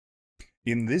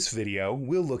In this video,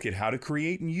 we'll look at how to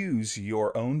create and use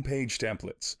your own page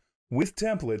templates. With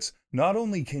templates, not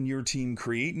only can your team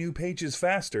create new pages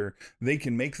faster, they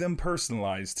can make them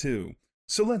personalized too.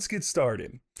 So let's get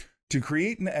started. To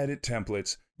create and edit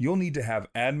templates, you'll need to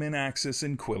have admin access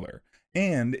in Qwilr.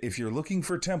 And if you're looking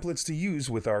for templates to use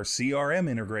with our CRM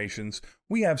integrations,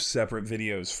 we have separate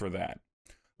videos for that.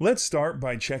 Let's start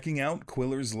by checking out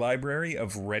Qwilr's library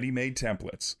of ready-made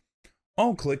templates.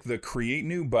 I'll click the Create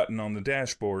New button on the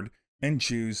dashboard and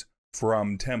choose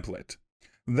From Template.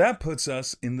 That puts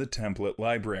us in the template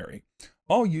library.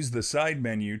 I'll use the side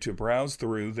menu to browse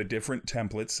through the different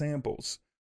template samples.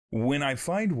 When I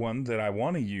find one that I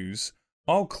want to use,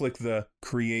 I'll click the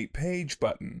Create Page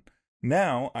button.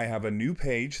 Now I have a new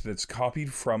page that's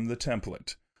copied from the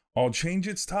template. I'll change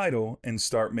its title and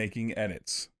start making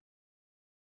edits.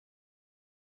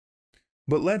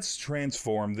 But let's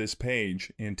transform this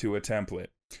page into a template.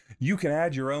 You can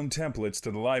add your own templates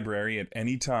to the library at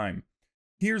any time.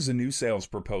 Here's a new sales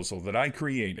proposal that I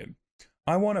created.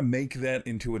 I want to make that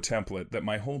into a template that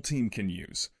my whole team can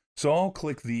use. So I'll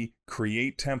click the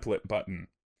Create Template button.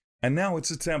 And now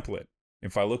it's a template.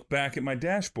 If I look back at my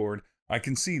dashboard, I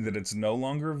can see that it's no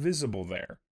longer visible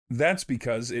there. That's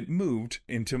because it moved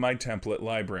into my template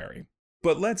library.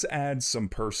 But let's add some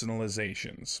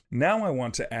personalizations. Now I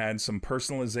want to add some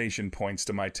personalization points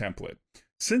to my template.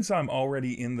 Since I'm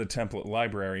already in the template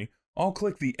library, I'll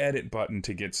click the Edit button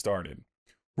to get started.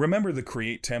 Remember the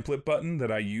Create Template button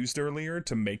that I used earlier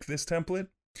to make this template?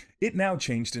 It now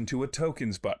changed into a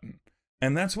Tokens button,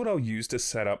 and that's what I'll use to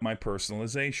set up my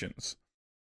personalizations.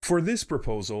 For this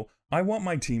proposal, I want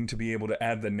my team to be able to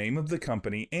add the name of the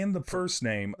company and the first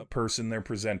name of person they're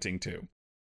presenting to.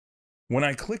 When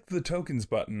I click the Tokens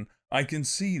button, I can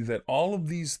see that all of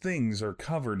these things are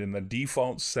covered in the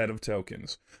default set of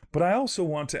tokens. But I also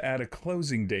want to add a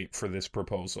closing date for this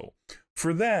proposal.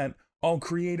 For that, I'll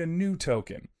create a new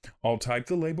token. I'll type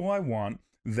the label I want,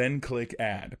 then click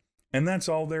Add. And that's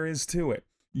all there is to it.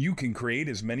 You can create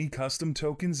as many custom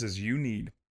tokens as you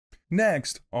need.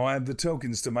 Next, I'll add the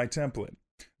tokens to my template.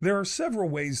 There are several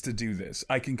ways to do this.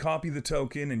 I can copy the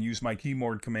token and use my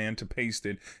keyboard command to paste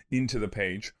it into the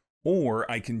page. Or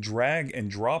I can drag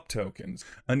and drop tokens.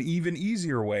 An even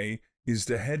easier way is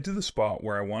to head to the spot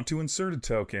where I want to insert a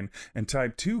token and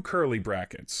type 2 curly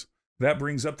brackets. That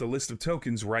brings up the list of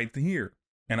tokens right here,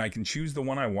 and I can choose the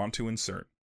one I want to insert.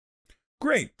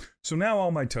 Great, so now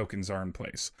all my tokens are in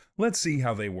place. Let's see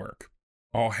how they work.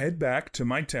 I'll head back to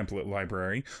my template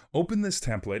library, open this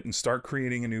template, and start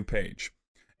creating a new page.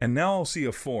 And now I'll see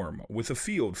a form with a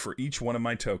field for each one of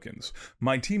my tokens.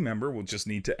 My team member will just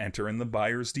need to enter in the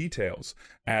buyer's details,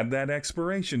 add that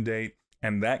expiration date,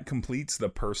 and that completes the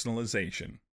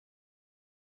personalization.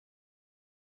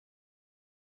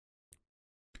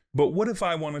 But what if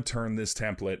I want to turn this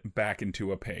template back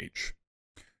into a page?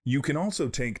 You can also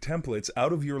take templates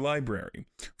out of your library.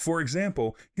 For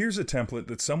example, here's a template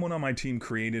that someone on my team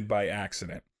created by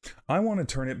accident. I want to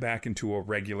turn it back into a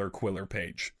regular Qwilr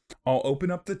page. I'll open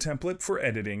up the template for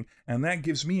editing, and that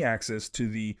gives me access to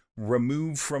the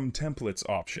Remove from Templates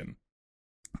option.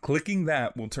 Clicking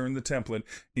that will turn the template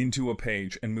into a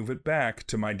page and move it back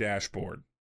to my dashboard.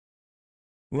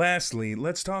 Lastly,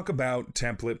 let's talk about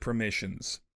template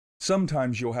permissions.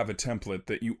 Sometimes you'll have a template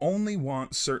that you only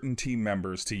want certain team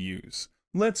members to use.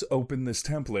 Let's open this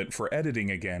template for editing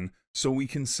again so we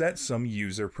can set some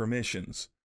user permissions.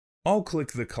 I'll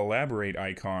click the Collaborate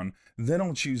icon, then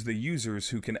I'll choose the users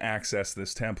who can access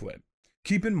this template.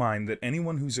 Keep in mind that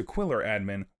anyone who's a Qwilr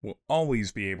admin will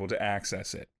always be able to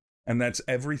access it. And that's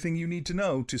everything you need to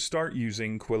know to start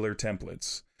using Qwilr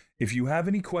templates. If you have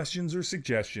any questions or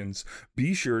suggestions,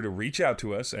 be sure to reach out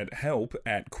to us at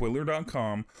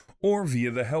help@qwilr.com or via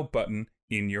the Help button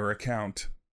in your account.